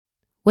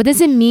What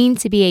does it mean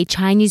to be a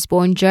Chinese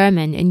born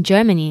German in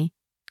Germany?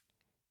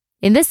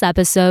 In this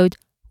episode,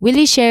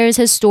 Willie shares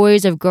his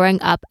stories of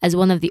growing up as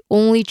one of the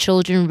only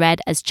children read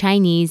as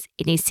Chinese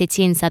in a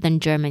city in southern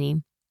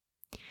Germany.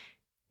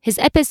 His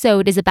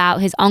episode is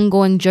about his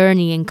ongoing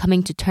journey in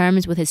coming to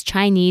terms with his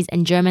Chinese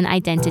and German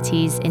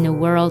identities in a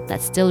world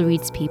that still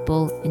reads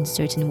people in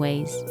certain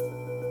ways.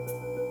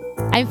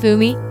 I'm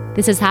Fumi,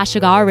 this is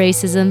Hashtag Our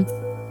Racism,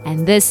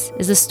 and this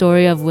is the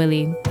story of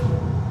Willie.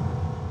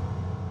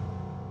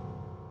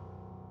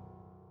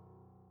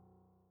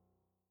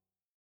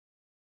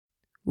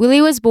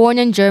 Willie was born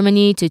in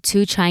Germany to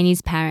two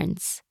Chinese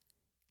parents.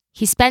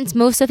 He spent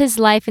most of his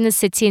life in a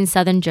city in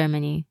southern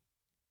Germany.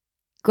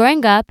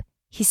 Growing up,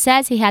 he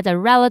says he had a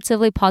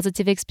relatively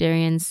positive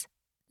experience,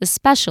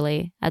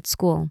 especially at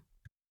school.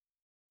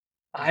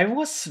 I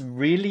was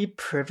really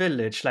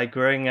privileged, like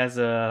growing as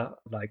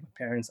my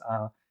parents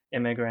are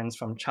immigrants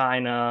from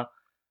China.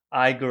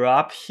 I grew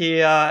up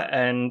here,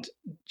 and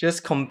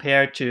just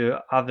compared to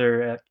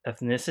other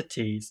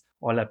ethnicities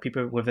or like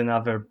people with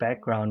another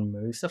background,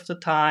 most of the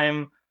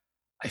time,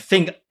 I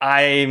think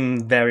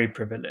I'm very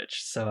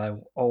privileged. So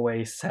I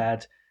always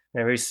had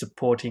very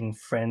supporting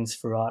friends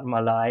throughout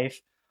my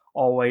life,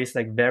 always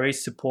like very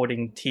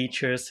supporting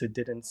teachers who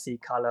didn't see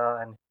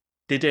color and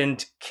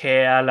didn't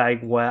care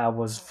like where I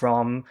was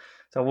from.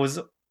 So I was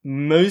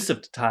most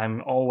of the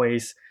time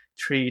always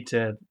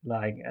treated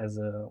like as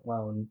a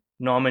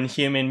normal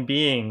human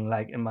being,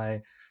 like in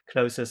my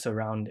closer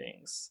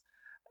surroundings.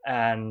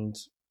 And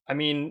I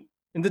mean,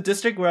 in the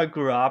district where I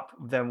grew up,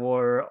 there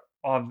were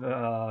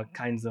other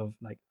kinds of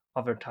like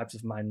other types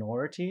of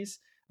minorities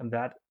in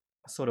that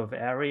sort of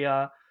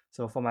area.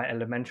 So for my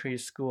elementary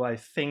school, I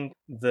think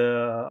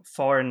the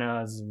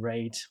foreigners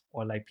rate,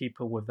 or like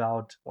people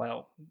without,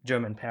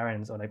 German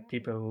parents, or like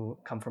people who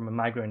come from a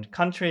migrant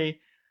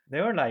country,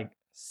 they were like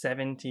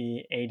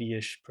 70,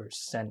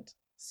 80-ish%.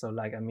 So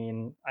like, I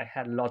mean, I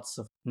had lots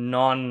of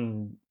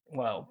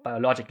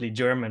biologically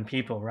German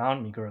people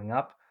around me growing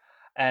up.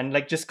 And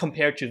like just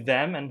compared to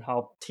them and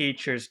how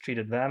teachers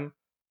treated them,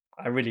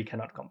 I really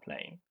cannot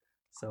complain.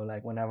 So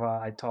like whenever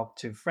I talk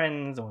to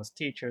friends or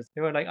teachers,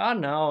 they were like, "Oh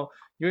no,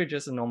 you're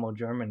just a normal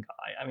German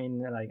guy." I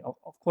mean, like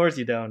of course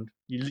you don't.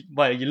 You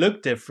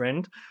look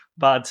different,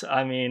 but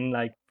I mean,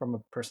 like from a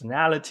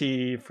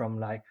personality, from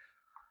like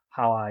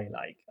how I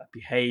like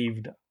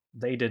behaved,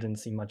 they didn't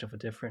see much of a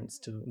difference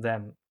to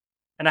them.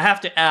 And I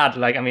have to add,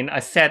 like, I mean, I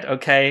said,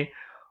 okay,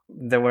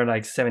 there were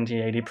like 70,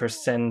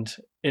 80%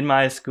 in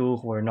my school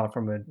who were not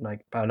from a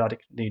like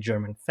biologically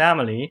German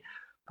family,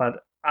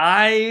 but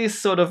I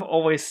sort of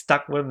always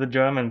stuck with the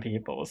German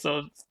people.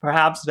 So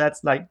perhaps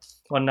that's like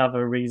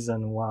another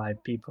reason why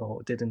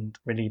people didn't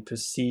really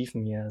perceive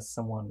me as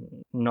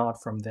someone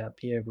not from their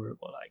peer group,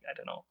 or like, I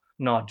don't know,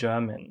 not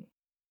German.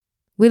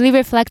 Willie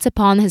reflects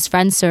upon his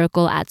friend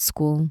circle at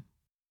school.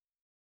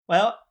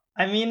 Well,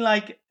 I mean,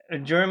 like,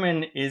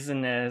 German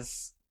isn't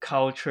as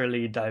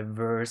culturally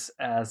diverse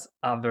as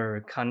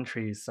other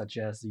countries such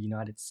as the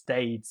United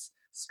States,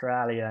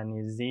 Australia,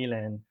 New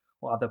Zealand,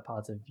 or other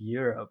parts of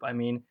Europe. I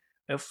mean,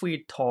 if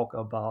we talk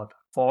about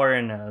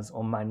foreigners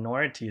or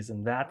minorities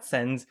in that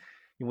sense,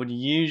 you would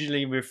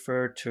usually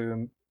refer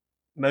to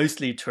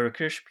mostly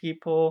Turkish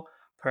people,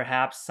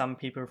 perhaps some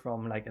people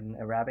from like an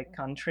Arabic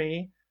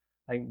country.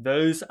 Like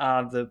those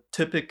are the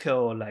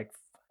typical like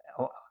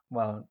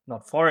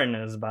not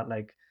foreigners, but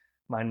like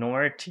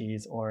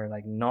minorities or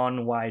like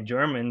non-white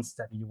Germans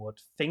that you would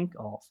think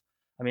of.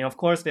 I mean, of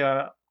course, there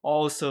are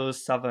also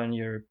Southern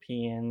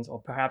Europeans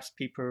or perhaps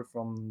people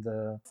from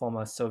the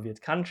former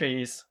Soviet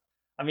countries.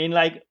 I mean,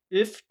 like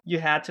if you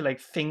had to like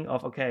think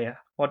of, okay,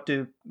 what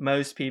do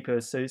most people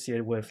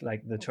associate with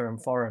like the term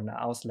foreigner,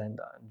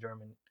 Ausländer in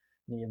Germany?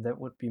 That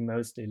would be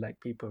mostly like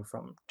people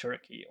from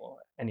Turkey or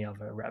any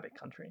other Arabic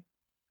country.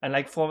 And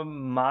like for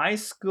my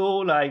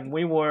school, like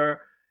we were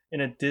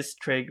in a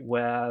district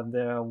where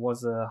there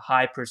was a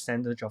high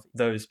percentage of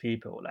those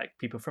people, like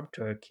people from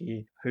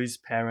Turkey whose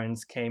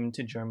parents came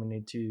to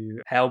Germany to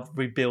help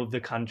rebuild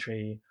the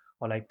country,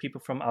 or like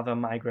people from other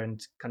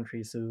migrant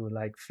countries who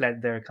like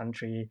fled their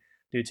country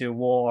due to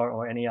war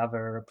or any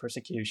other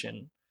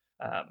persecution.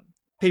 Um,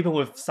 People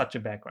with such a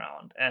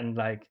background. And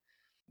like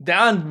there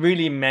aren't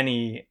really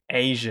many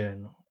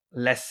Asian,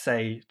 let's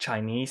say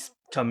Chinese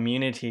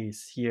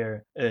communities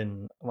here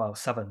in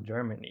southern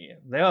Germany.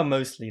 They are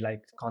mostly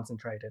like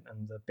concentrated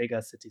in the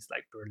bigger cities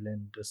like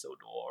Berlin,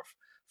 Düsseldorf,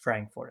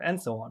 Frankfurt, and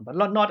so on, but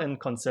not in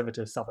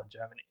conservative southern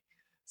Germany.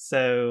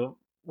 So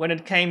when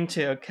it came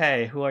to,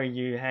 okay, who are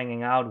you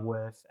hanging out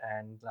with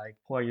and like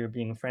who are you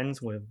being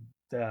friends with,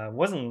 there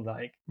wasn't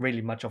like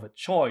really much of a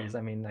choice.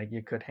 I mean, like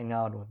you could hang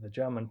out with the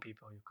German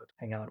people, you could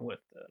hang out with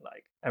the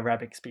like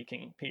Arabic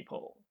speaking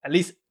people. At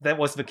least that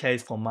was the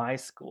case for my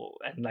school.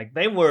 And like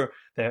they were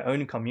their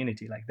own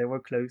community, like they were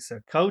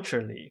closer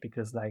culturally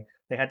because like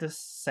they had the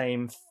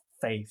same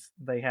faith,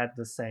 they had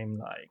the same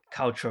like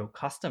cultural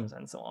customs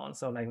and so on.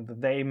 So like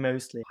they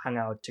mostly hung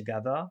out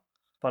together.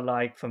 But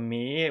like for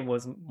me, it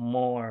was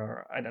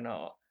more, I don't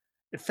know,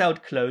 it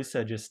felt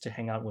closer just to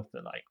hang out with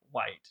the like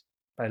white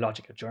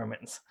biological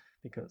Germans.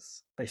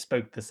 because they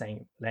spoke the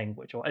same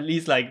language, or at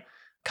least like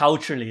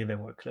culturally they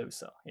were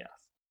closer. Yes.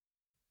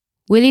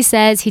 Willie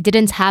says he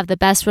didn't have the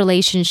best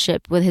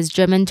relationship with his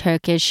German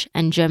Turkish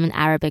and German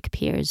Arabic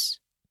peers.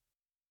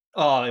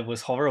 Oh, it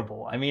was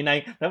horrible. I mean,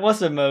 like that was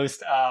the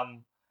most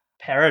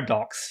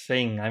paradox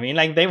thing. I mean,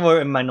 like they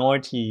were a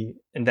minority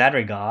in that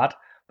regard,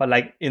 but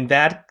like in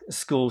that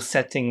school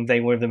setting, they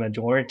were the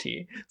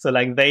majority. So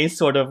like they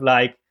sort of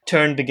like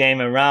turned the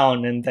game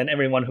around, and then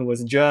everyone who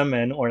was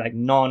German or like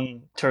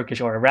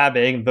non-Turkish or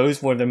Arabic,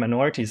 those were the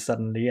minorities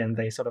suddenly, and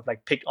they sort of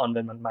like picked on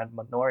the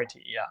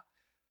minority. Yeah.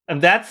 In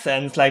that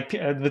sense, like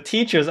the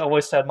teachers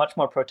always felt much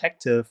more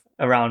protective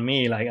around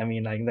me. Like, I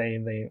mean, like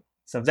they,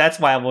 so that's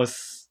why I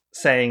was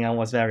saying I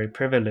was very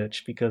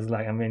privileged, because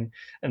like, I mean,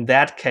 in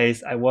that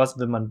case, I was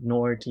the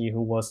minority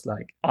who was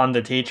like on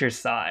the teacher's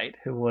side,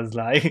 who was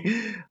like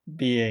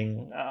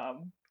being,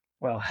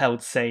 well,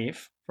 held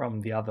safe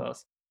from the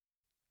others.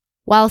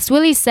 Whilst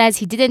Willie says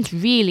he didn't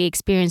really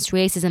experience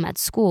racism at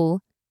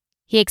school,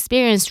 he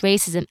experienced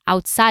racism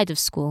outside of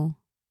school.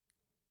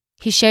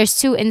 He shares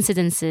two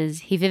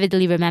incidences he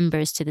vividly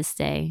remembers to this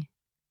day.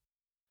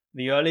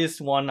 The earliest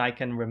one I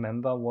can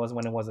remember was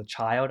when I was a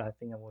child. I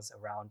think I was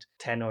around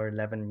 10 or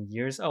 11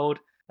 years old.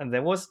 And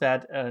there was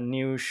that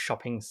new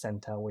shopping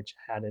center which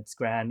had its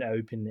grand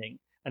opening.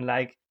 And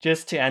like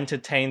just to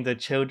entertain the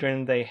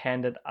children, they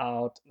handed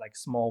out like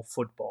small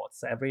footballs.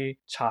 So every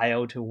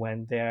child who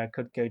went there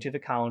could go to the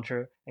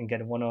counter and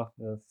get one of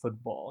the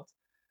footballs.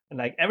 And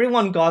like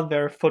everyone got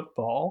their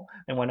football.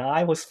 And when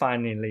I was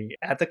finally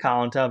at the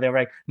counter, they were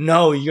like,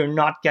 "No, you're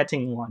not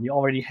getting one. You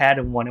already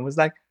had one." It was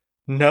like,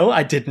 no,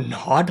 I did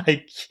not.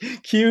 I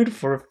queued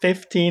for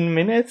 15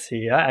 minutes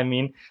here. I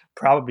mean,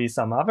 probably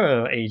some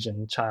other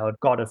Asian child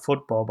got a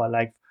football, but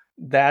like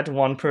that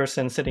one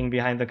person sitting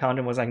behind the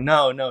counter was like,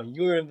 "No, no,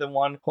 you're the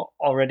one who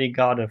already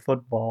got a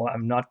football.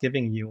 I'm not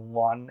giving you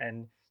one,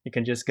 and you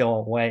can just go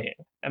away."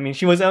 I mean,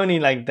 she was only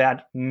like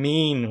that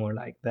mean or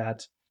like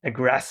that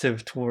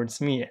aggressive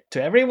towards me.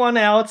 To everyone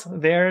else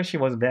there, she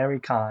was very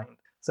kind.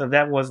 So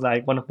that was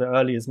like one of the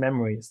earliest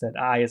memories that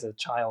I as a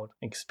child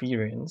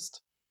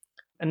experienced.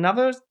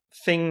 Another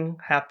thing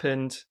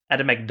happened at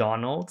a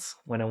McDonald's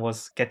when I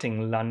was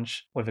getting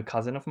lunch with a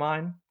cousin of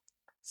mine.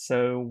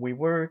 So we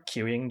were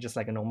queuing just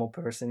like a normal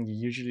person. You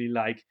usually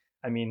like,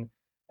 I mean,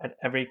 at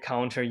every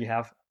counter you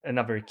have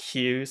another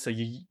queue. So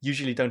you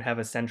usually don't have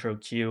a central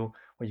queue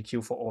where you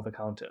queue for all the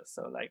counters.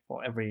 So like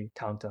for every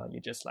counter, you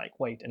just like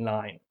wait in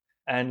line.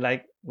 And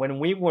like when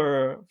we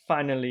were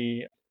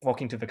finally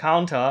walking to the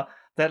counter,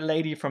 that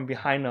lady from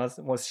behind us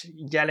was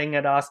yelling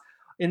at us,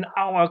 "In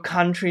our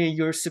country,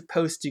 you're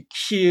supposed to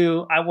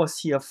queue. I was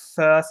here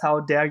first.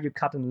 How dare you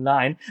cut in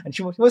line?" And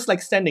she was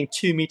like standing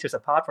 2 meters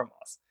apart from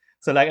us.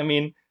 So like, I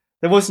mean,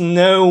 there was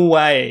no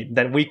way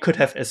that we could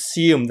have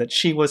assumed that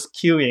she was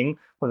queuing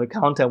for the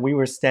counter we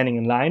were standing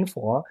in line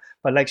for.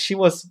 But like, she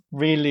was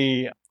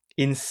really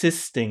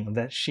insisting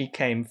that she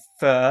came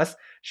first.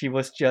 She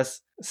was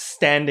just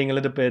standing a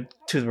little bit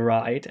to the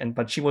right,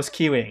 but she was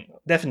queuing.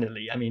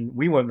 Definitely. I mean,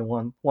 we were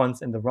the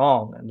ones in the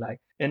wrong. And like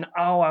in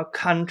our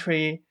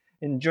country,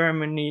 in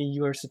Germany,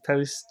 you're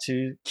supposed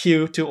to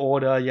queue to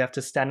order. You have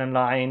to stand in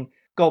line,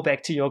 go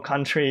back to your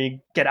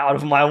country, get out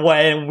of my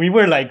way. And we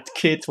were like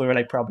kids. We were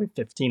like probably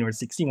 15 or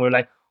 16. We were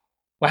like,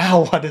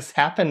 wow, what is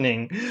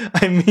happening?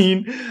 I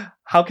mean,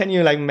 how can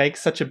you like make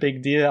such a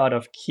big deal out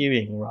of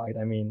queuing, right?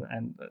 I mean,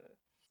 and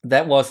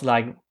that was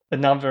like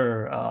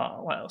another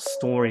well,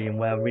 story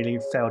where I really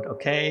felt,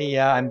 okay,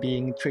 yeah, I'm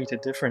being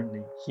treated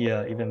differently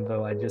here, even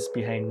though I just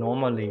behaved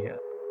normally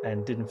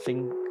and didn't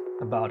think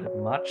about it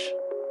much.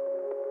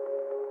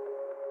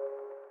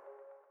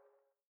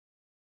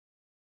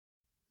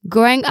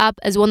 Growing up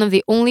as one of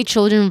the only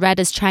children read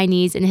as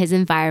Chinese in his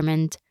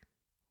environment,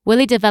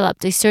 Willie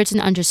developed a certain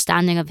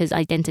understanding of his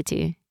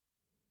identity.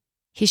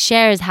 He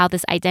shares how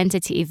this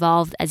identity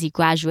evolved as he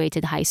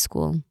graduated high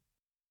school.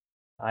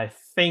 I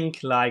think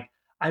like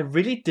I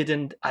really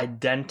didn't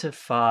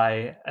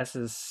identify as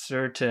a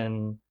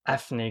certain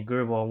ethnic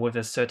group or with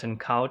a certain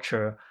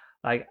culture.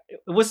 Like it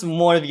was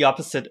more the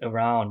opposite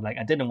around. Like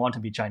I didn't want to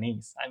be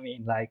Chinese. I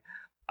mean, like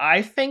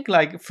I think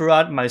like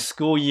throughout my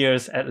school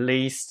years at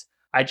least,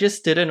 I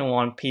just didn't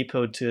want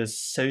people to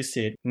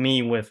associate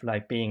me with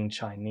like being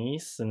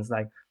Chinese, since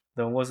like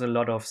there was a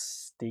lot of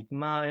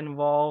stigma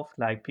involved.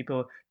 Like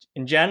people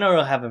in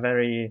general have a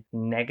very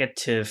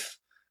negative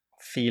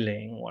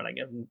feeling or like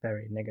a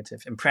very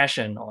negative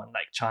impression on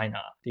like China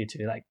due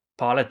to like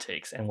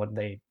politics and what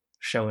they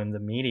show in the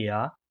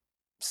media.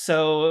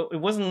 So it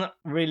wasn't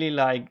really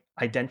like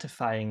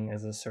identifying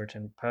as a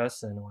certain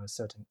person or a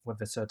certain with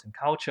a certain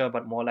culture,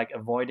 but more like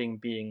avoiding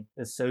being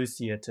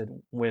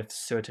associated with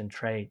certain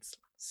traits,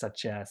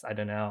 such as, I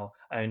don't know,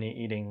 only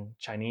eating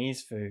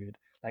Chinese food.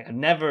 Like I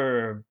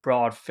never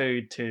brought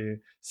food to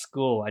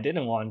school. I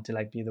didn't want to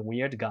like be the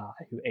weird guy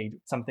who ate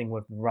something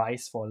with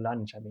rice for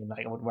lunch. I mean,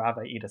 like I would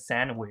rather eat a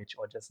sandwich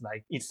or just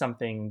like eat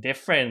something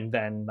different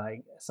than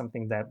like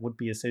something that would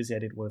be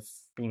associated with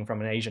being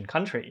from an Asian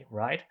country,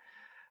 right?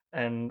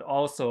 And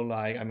also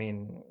like, I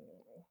mean,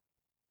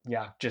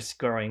 yeah, just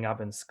growing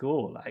up in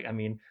school. Like, I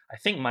mean, I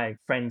think my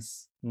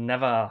friends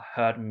never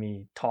heard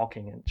me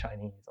talking in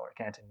Chinese or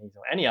Cantonese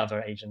or any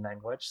other Asian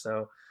language.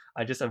 So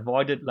I just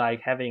avoided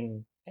like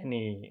having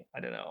any, I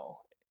don't know,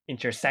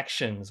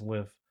 intersections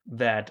with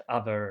that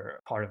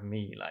other part of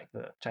me, like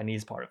the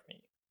Chinese part of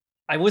me.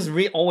 I was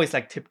always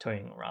like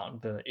tiptoeing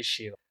around the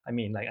issue. I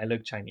mean, like I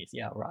look Chinese,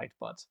 yeah, right.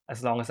 But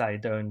as long as I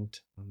don't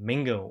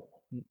mingle,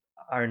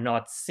 are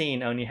not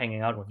seen only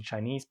hanging out with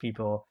Chinese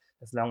people,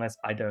 as long as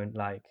I don't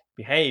like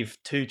behave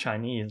too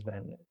Chinese,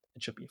 then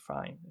it should be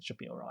fine. It should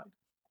be all right.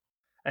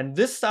 And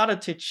this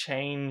started to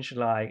change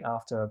like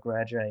after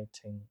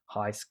graduating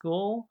high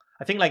school.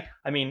 I think like,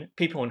 I mean,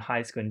 people in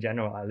high school in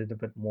general are a little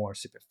bit more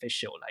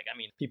superficial. Like, I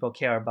mean, people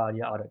care about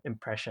your outer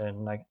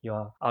impression, like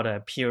your outer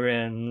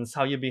appearance,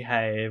 how you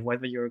behave,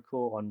 whether you're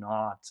cool or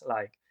not.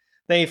 Like,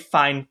 they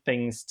find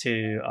things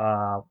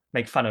to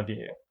make fun of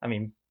you. I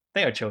mean,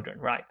 they are children,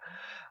 right?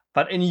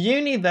 But in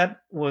uni,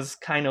 that was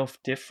kind of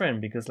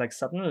different because like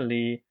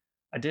suddenly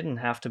I didn't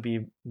have to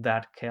be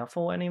that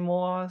careful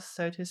anymore,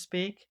 so to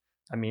speak.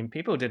 I mean,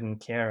 people didn't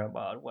care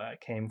about where I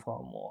came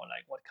from or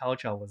like what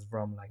culture I was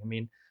from. Like, I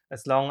mean,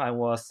 as long I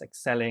was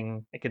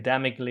excelling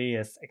academically,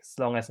 as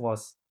long as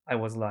I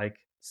was like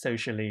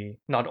socially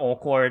not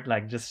awkward,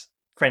 like just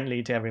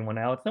friendly to everyone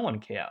else, no one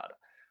cared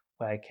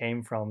where I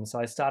came from. So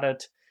I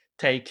started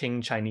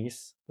taking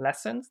Chinese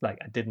lessons. Like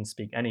I didn't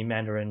speak any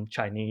Mandarin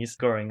Chinese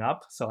growing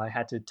up, so I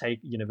had to take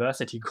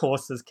university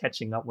courses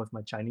catching up with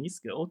my Chinese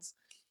skills.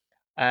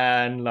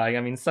 And like,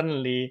 I mean,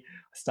 suddenly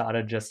I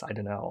started just, I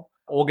don't know,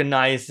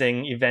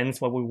 organizing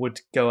events where we would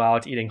go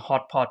out eating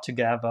hot pot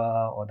together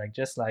or like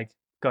just like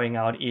going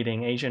out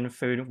eating Asian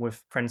food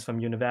with friends from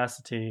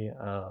university.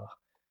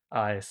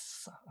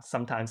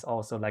 Sometimes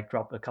also like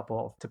drop a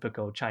couple of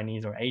typical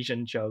Chinese or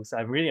Asian jokes.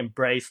 I really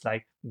embraced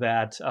like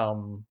that,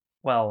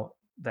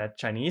 that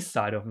Chinese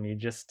side of me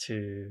just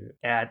to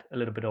add a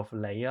little bit of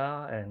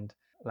layer and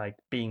like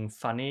being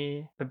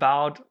funny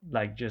about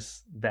like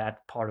just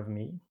that part of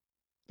me.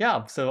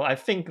 Yeah, so I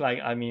think like,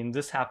 I mean,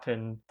 this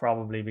happened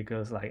probably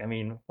because like, I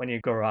mean, when you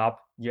grow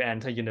up, you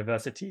enter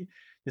university,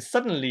 you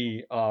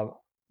suddenly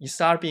you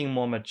start being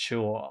more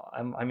mature.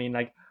 I mean,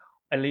 like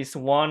at least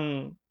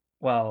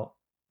well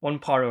one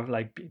part of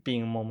like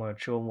being more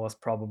mature was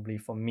probably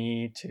for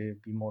me to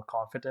be more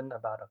confident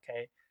about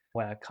okay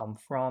where I come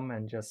from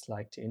and just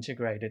like to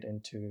integrate it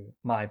into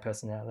my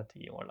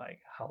personality or like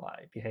how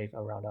I behave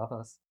around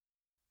others.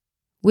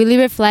 Willie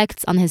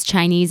reflects on his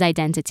Chinese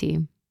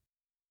identity.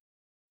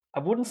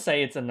 I wouldn't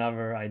say it's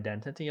another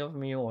identity of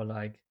me or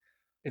like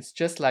it's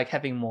just like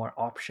having more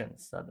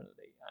options suddenly.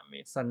 I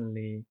mean,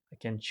 suddenly I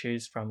can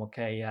choose from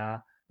okay, yeah,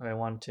 do I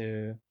want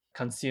to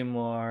consume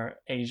more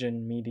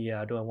Asian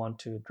media? Do I want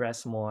to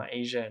dress more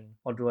Asian?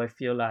 Or do I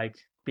feel like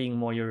being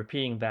more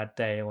European that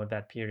day or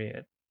that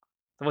period?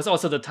 There was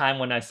also the time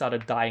when I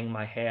started dyeing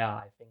my hair.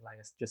 I think like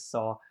I just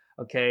saw,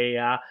 okay,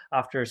 yeah,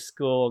 after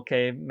school,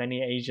 okay,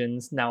 many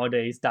Asians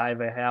nowadays dye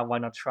their hair. Why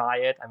not try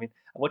it? I mean,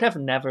 I would have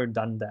never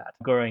done that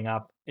growing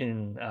up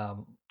in,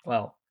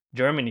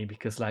 Germany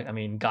because like, I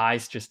mean,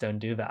 guys just don't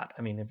do that.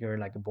 I mean, if you're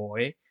like a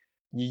boy,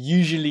 you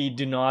usually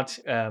do not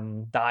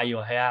dye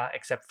your hair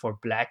except for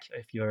black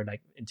if you're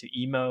like into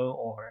emo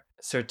or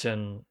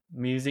certain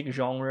music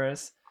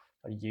genres.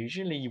 But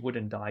usually you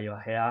wouldn't dye your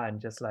hair and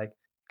just like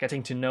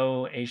getting to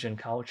know Asian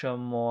culture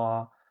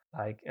more,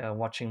 like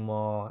watching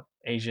more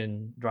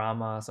Asian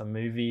dramas or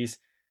movies,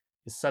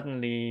 you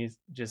suddenly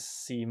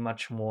just see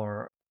much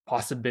more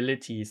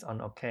possibilities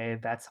on okay,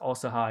 that's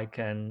also how I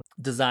can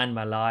design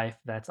my life.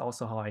 That's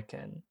also how I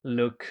can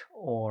look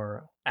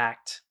or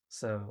act.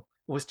 So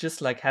it was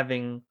just like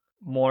having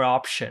more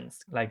options,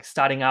 like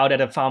starting out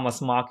at a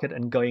farmer's market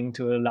and going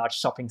to a large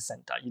shopping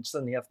center. You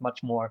suddenly have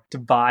much more to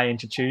buy and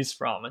to choose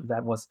from. And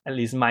that was at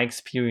least my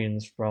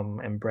experience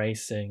from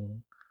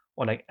embracing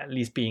or like at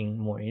least being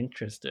more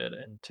interested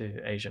into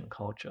Asian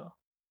culture.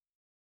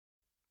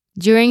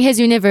 During his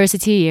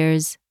university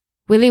years,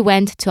 Willie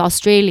went to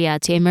Australia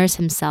to immerse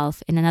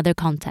himself in another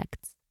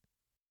context.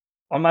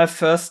 On my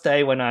first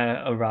day when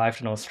I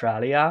arrived in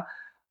Australia,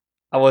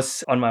 I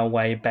was on my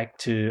way back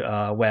to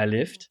where I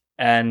lived.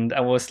 And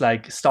I was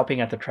like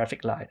stopping at the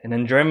traffic light. And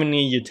in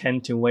Germany, you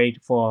tend to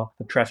wait for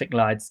the traffic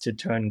lights to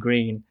turn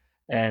green.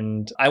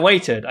 And I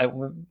waited.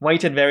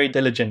 Waited very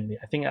diligently.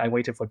 I think I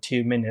waited for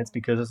 2 minutes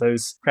because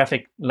those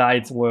traffic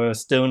lights were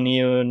still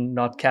new,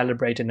 not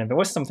calibrated, and there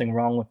was something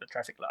wrong with the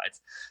traffic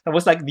lights. I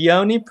was like the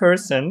only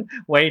person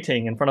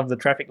waiting in front of the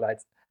traffic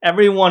lights.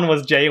 Everyone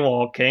was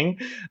jaywalking.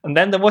 And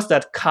then there was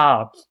that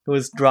car who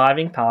was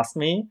driving past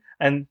me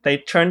and they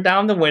turned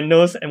down the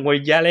windows and were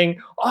yelling,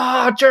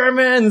 "Oh,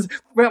 Germans!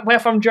 Where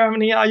from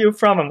Germany are you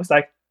from?" I was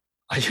like,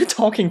 "Are you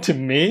talking to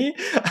me?"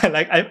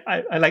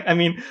 I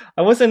mean,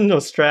 I was in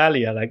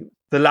Australia, like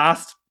the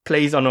last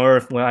place on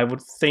earth where I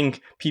would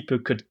think people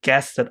could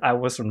guess that I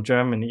was from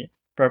Germany.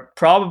 But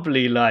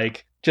probably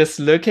like just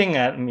looking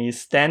at me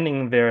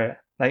standing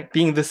there, like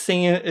being the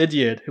same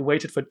idiot who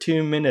waited for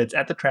 2 minutes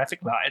at the traffic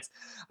lights.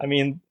 I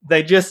mean,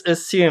 they just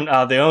assumed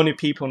the only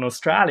people in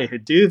Australia who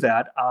do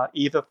that are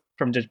either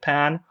from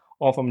Japan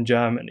or from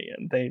Germany,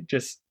 and they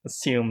just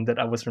assumed that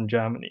I was from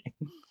Germany.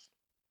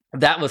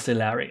 That was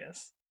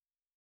hilarious.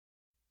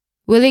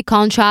 Willie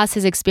contrasts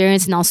his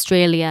experience in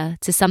Australia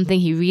to something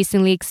he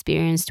recently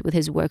experienced with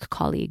his work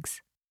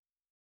colleagues.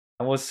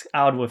 I was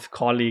out with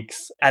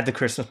colleagues at the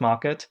Christmas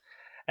market,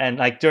 and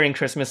like during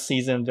Christmas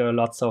season, there are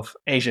lots of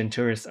Asian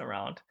tourists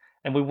around.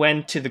 And we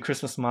went to the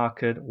Christmas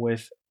market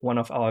with one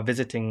of our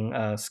visiting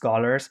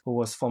scholars who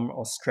was from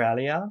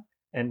Australia,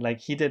 and like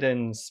he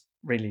didn't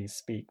really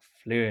speak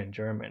fluent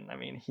German. I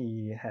mean,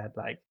 he had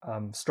like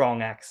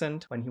strong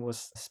accent when he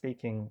was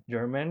speaking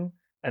German,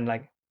 and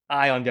like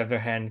I, on the other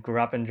hand,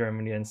 grew up in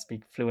Germany and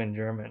speak fluent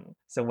German.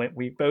 So when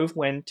we both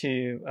went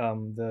to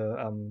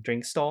the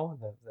drink store,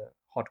 the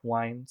hot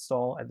wine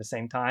stall at the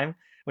same time,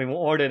 we were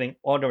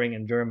ordering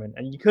in German,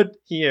 and you could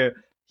hear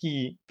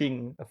he,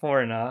 being a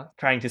foreigner,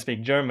 trying to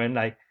speak German.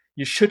 Like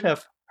you should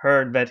have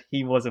heard that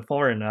he was a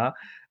foreigner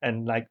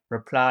and like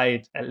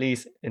replied at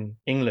least in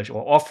English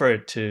or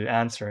offered to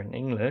answer in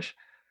English.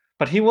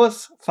 But he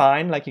was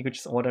fine, like he could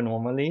just order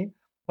normally.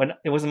 When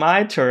it was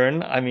my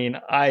turn, I mean,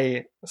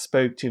 I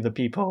spoke to the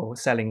people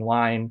selling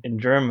wine in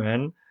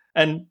German,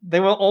 and they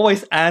were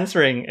always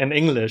answering in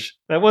English.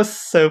 That was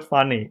so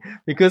funny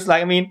because,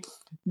 like, I mean,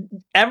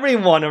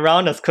 everyone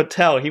around us could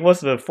tell he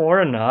was a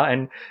foreigner,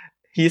 and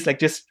he's like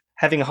just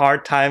having a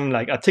hard time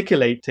like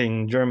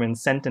articulating German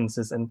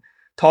sentences and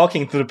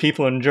talking to the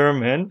people in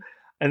German.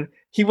 And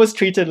he was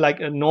treated like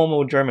a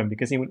normal German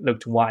because he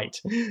looked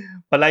white.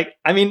 But like,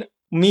 I mean,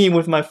 me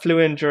with my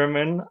fluent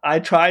German, I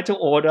tried to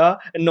order,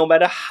 and no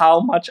matter how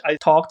much I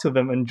talked to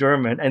them in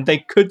German and they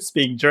could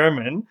speak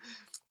German,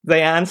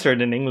 they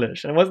answered in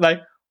English. And it was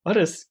like, what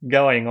is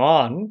going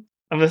on?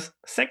 And the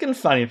second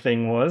funny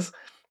thing was,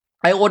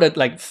 I ordered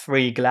like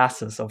 3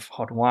 glasses of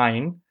hot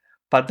wine,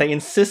 but they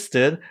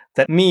insisted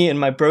that me in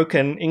my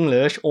broken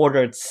English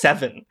ordered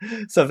 7.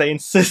 So they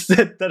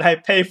insisted that I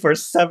pay for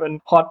 7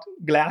 hot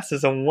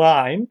glasses of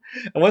wine.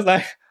 I was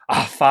like,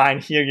 oh, fine,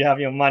 here you have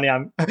your money.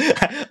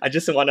 I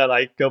just want to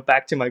like go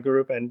back to my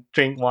group and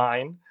drink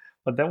wine.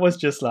 But that was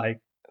just like,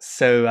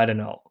 so I don't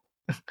know.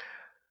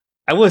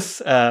 I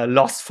was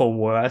lost for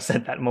words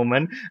at that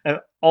moment.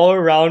 All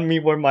around me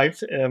were my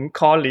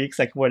colleagues,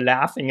 like were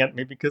laughing at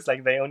me because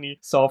like they only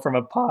saw from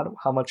a part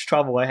how much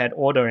trouble I had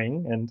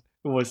ordering, and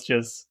it was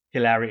just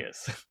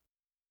hilarious.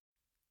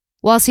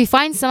 Whilst he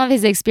finds some of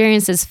his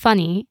experiences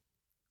funny,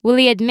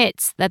 Willie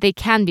admits that they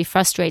can be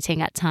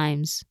frustrating at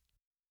times.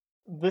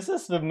 This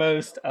is the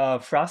most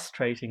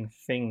frustrating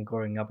thing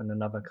growing up in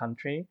another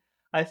country,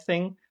 I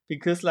think,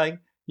 because like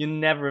you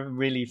never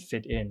really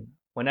fit in.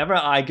 Whenever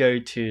I go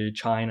to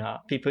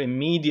China, people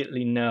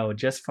immediately know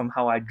just from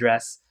how I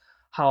dress,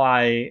 how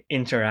I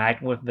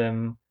interact with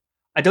them.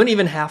 I don't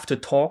even have to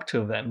talk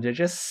to them. They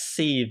just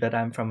see that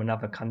I'm from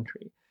another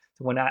country.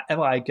 So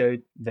whenever I go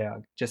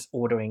there, just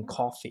ordering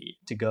coffee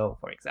to go,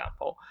 for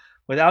example,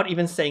 without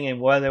even saying a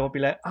word, they will be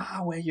like,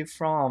 where are you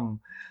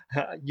from?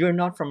 You're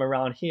not from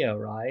around here,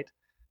 right?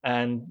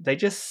 And they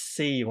just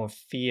see or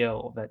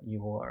feel that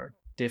you are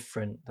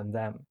different than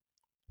them.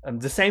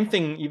 The same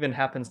thing even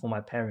happens for my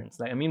parents.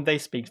 Like, I mean, they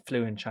speak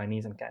fluent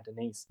Chinese and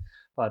Cantonese,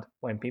 but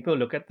when people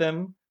look at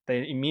them,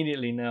 they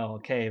immediately know,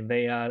 okay,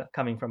 they are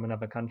coming from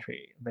another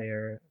country. They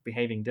are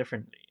behaving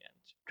differently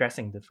and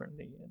dressing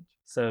differently. And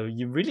so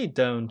you really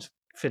don't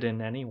fit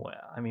in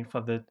anywhere. I mean,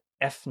 for the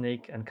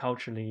ethnic and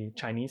culturally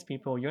Chinese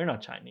people, you're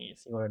not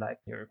Chinese. You're like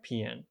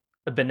European.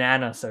 A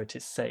banana, so to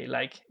say,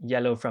 like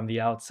yellow from the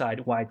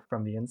outside, white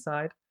from the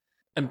inside.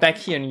 And back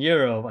here in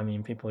Europe, I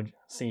mean, people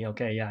see,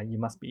 okay, yeah, you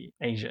must be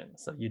Asian,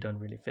 so you don't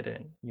really fit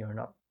in. You're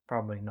not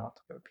probably not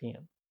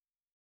European.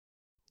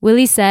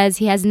 Willie says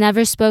he has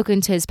never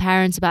spoken to his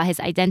parents about his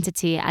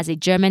identity as a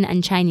German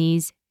and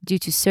Chinese due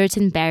to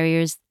certain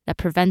barriers that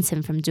prevents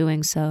him from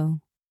doing so.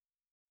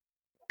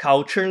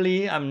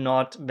 Culturally, I'm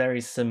not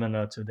very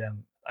similar to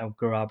them. I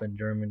grew up in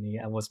Germany.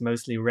 I was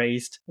mostly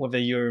raised with a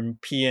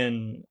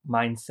European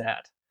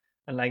mindset.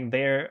 And like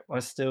they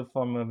are still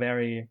from a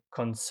very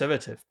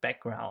conservative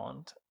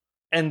background.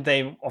 And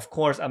they, of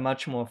course, are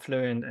much more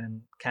fluent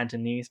in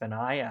Cantonese than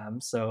I am.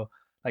 So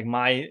like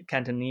my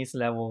Cantonese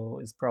level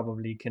is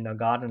probably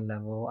kindergarten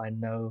level. I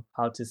know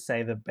how to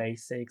say the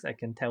basics. I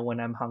can tell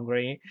when I'm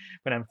hungry,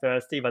 when I'm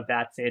thirsty, but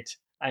that's it.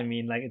 I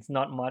mean, like it's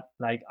not much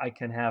like I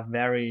can have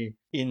very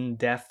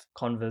in-depth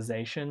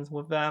conversations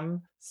with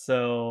them.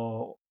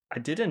 So I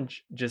didn't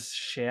just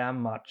share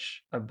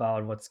much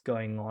about what's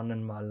going on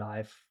in my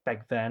life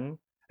back then.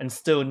 And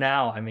still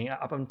now, I mean,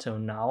 up until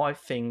now, I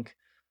think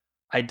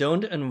I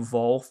don't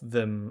involve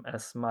them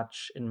as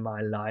much in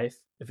my life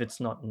if it's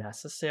not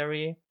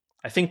necessary.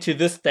 I think to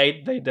this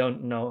date, they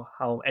don't know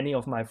how any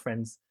of my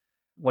friends,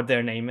 what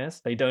their name is.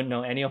 They don't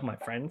know any of my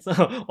friends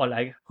or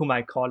like who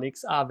my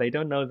colleagues are. They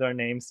don't know their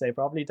names. They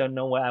probably don't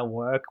know where I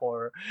work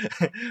or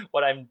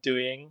what I'm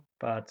doing.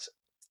 But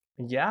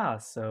yeah,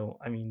 so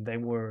I mean, they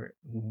were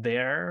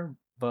there,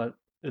 but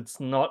it's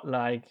not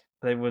like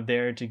they were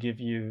there to give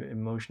you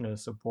emotional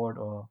support,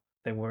 or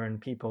they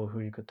weren't people who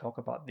you could talk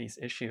about these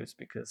issues,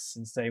 because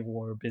since they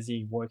were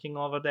busy working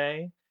all the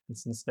day, And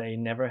since they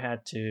never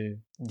had to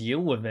deal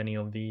with any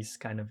of these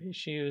kind of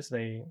issues,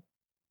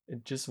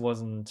 it just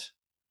wasn't,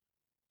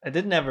 I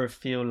did never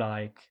feel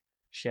like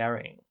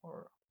sharing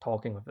or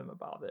talking with them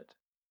about it.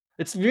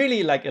 It's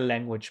really like a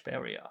language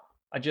barrier.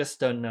 I just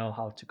don't know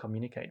how to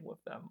communicate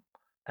with them.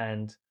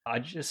 And I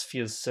just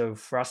feel so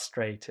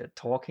frustrated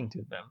talking to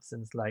them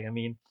since, like, I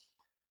mean,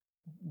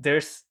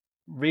 there's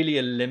really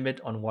a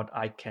limit on what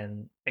I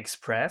can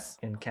express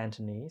in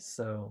Cantonese.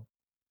 So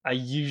I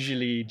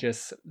usually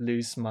just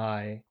lose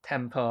my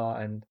temper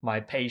and my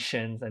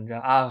patience and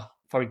go,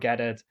 forget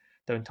it.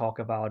 Don't talk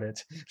about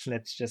it.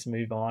 Let's just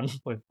move on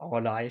with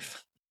our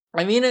life.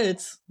 I mean,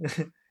 it's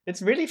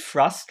it's really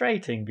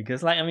frustrating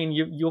because, like, I mean,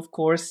 you of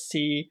course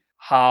see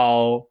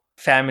how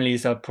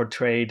families are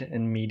portrayed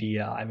in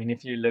media. I mean,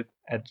 if you look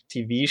at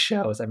TV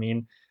shows, I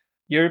mean,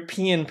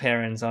 European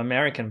parents or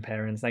American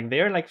parents, like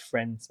they're like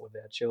friends with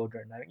their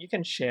children. Like, you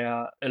can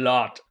share a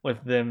lot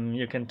with them.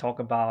 You can talk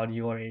about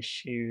your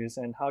issues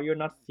and how you're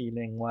not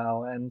feeling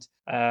well, and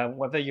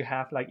whether you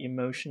have like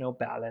emotional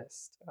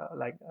ballast,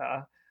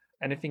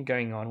 anything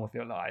going on with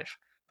your life.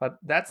 But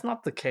that's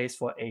not the case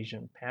for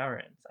Asian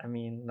parents. I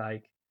mean,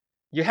 like,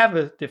 you have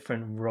a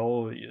different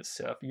role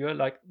yourself. You're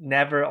like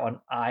never on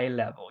eye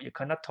level. You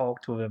cannot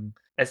talk to them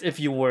as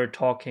if you were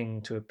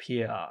talking to a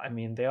peer. I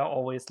mean, they are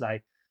always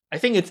like, I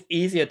think it's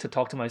easier to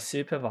talk to my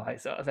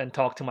supervisor than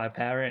talk to my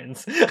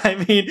parents.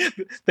 I mean,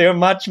 they're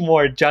much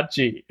more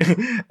judgy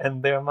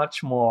and they're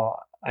much more,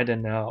 I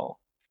don't know,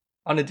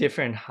 on a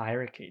different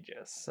hierarchy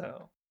just.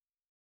 So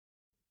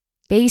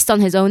Based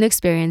on his own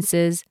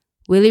experiences,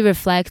 Willie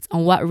reflects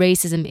on what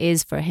racism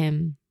is for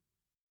him.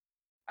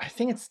 I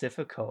think it's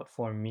difficult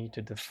for me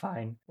to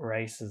define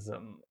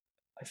racism.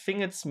 I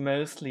think it's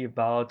mostly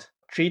about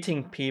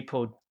treating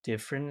people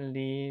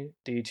differently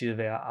due to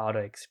their outer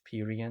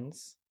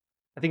experience.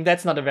 I think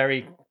that's not a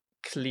very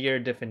clear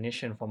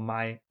definition for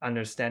my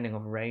understanding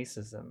of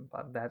racism,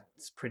 but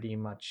that's pretty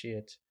much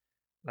it.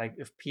 Like,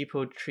 if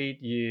people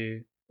treat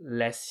you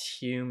less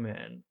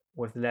human,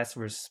 with less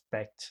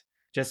respect,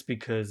 just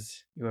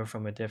because you're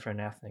from a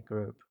different ethnic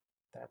group,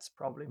 that's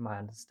probably my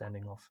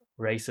understanding of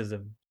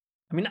racism.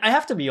 I mean, I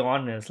have to be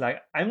honest,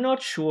 like, I'm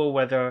not sure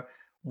whether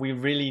we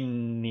really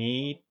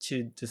need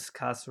to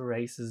discuss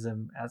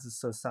racism as a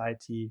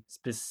society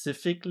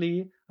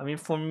specifically. I mean,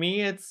 for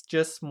me, it's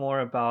just more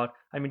about,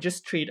 I mean,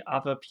 just treat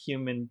other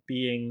human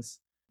beings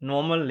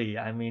normally.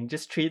 I mean,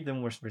 just treat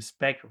them with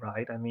respect,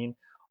 right? I mean,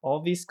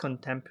 all these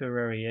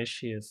contemporary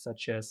issues,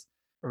 such as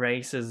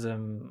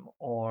racism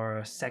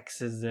or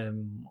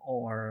sexism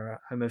or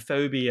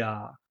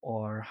homophobia,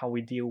 or how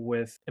we deal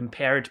with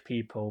impaired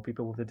people,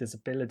 people with a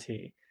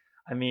disability.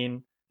 I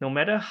mean, no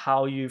matter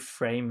how you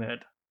frame it,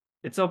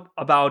 it's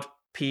about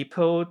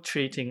people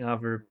treating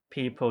other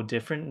people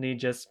differently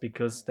just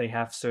because they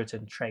have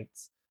certain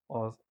traits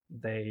or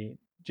they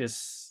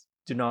just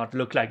do not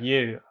look like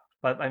you.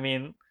 But I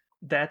mean,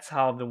 that's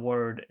how the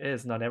world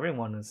is. Not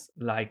everyone is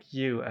like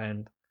you,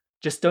 and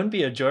just don't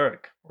be a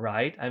jerk,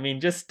 right? I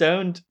mean, just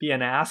don't be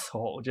an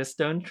asshole. Just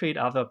don't treat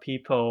other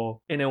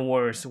people in a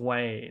worse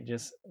way.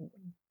 Just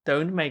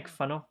don't make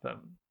fun of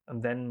them.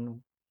 And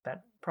then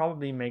that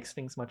probably makes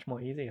things much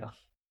more easier.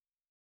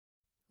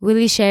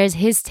 Willie shares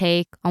his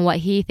take on what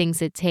he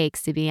thinks it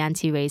takes to be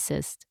anti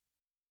racist.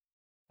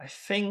 I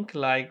think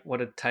like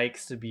what it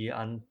takes to be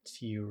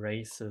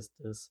anti-racist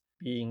is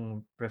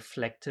being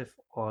reflective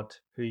of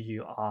who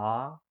you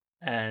are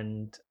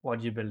and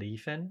what you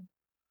believe in.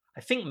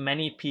 I think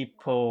many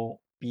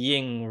people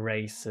being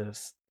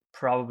racist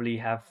probably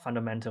have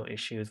fundamental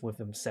issues with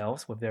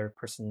themselves, with their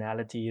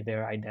personality,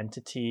 their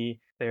identity.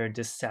 They're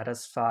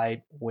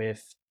dissatisfied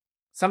with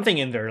something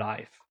in their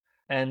life.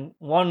 And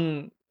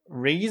one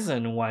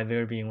reason why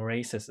they're being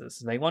racist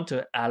is they want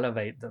to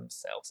elevate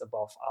themselves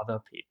above other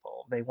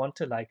people. They want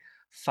to like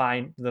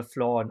find the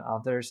flaw in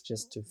others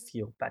just to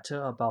feel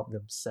better about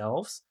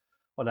themselves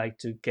or like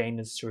to gain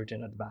a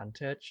certain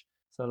advantage.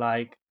 So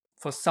like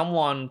for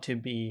someone to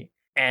be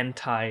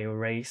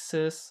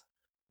anti-racist,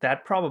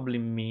 that probably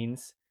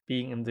means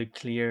being in the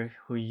clear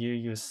who you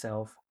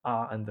yourself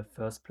are in the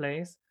first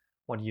place,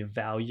 what you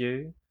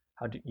value,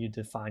 how do you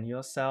define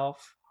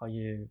yourself, how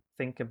you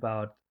think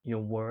about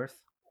your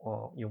worth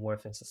or your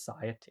worth in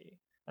society.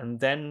 And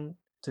then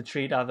to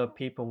treat other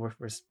people with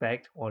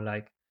respect or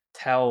like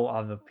tell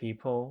other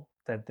people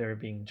that they're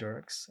being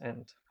jerks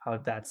and how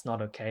that's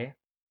not okay.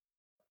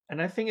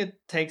 And I think it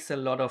takes a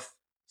lot of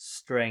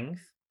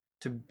strength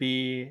to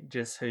be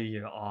just who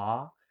you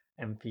are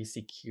and be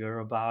secure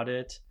about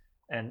it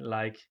and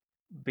like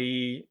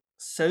be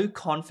so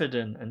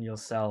confident in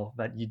yourself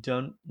that you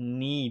don't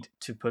need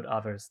to put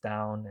others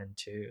down and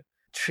to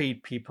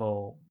treat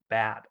people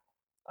bad.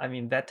 I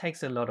mean, that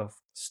takes a lot of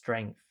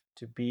strength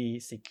to be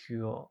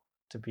secure,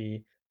 to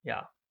be,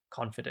 yeah,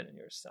 confident in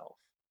yourself,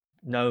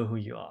 know who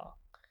you are,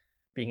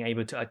 being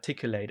able to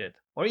articulate it,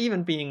 or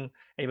even being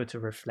able to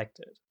reflect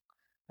it.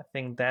 I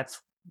think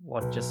that's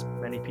what just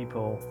many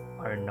people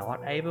are not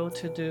able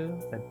to do,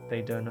 that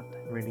they don't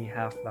really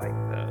have like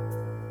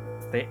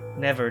they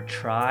never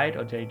tried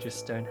or they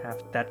just don't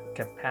have that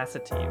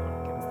capacity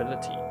or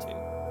capability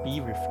to.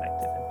 be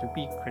reflective and to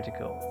be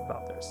critical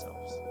about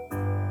themselves.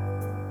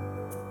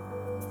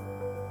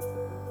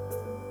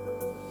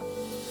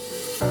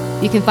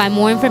 You can find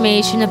more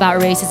information about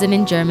racism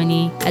in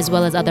Germany, as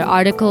well as other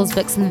articles,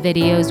 books, and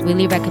videos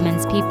Willy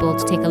recommends people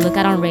to take a look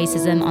at on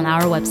racism on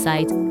our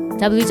website,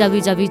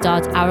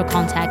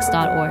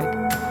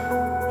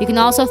 www.ourcontext.org. You can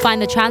also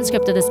find the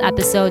transcript of this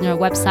episode on our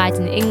website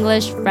in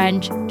English,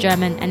 French,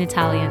 German, and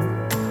Italian.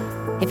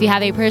 If you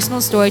have a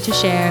personal story to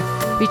share,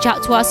 reach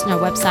out to us on our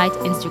website,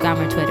 Instagram,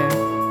 or Twitter.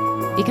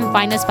 You can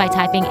find us by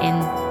typing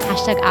in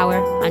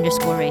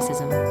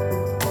 #our_racism.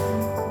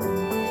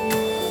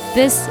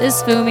 This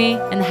is Fumi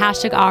and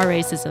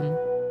 #OurRacism.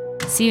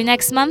 See you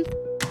next month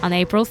on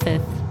April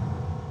 5th.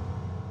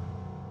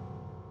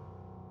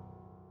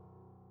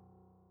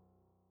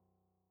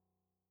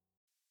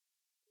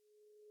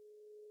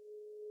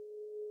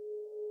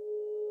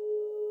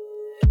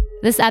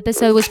 This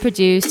episode was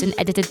produced and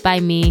edited by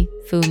me,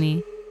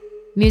 Fumi.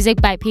 Music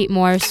by Pete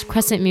Morse,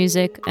 Crescent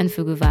Music, and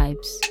Fugu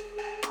Vibes.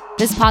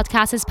 This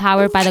podcast is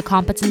powered by the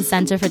Competence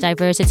Center for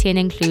Diversity and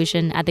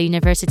Inclusion at the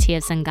University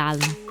of St.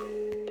 Gallen.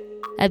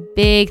 A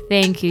big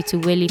thank you to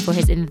Willy for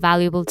his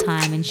invaluable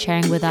time in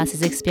sharing with us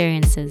his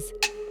experiences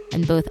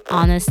and both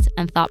honest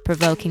and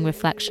thought-provoking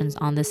reflections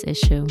on this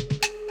issue.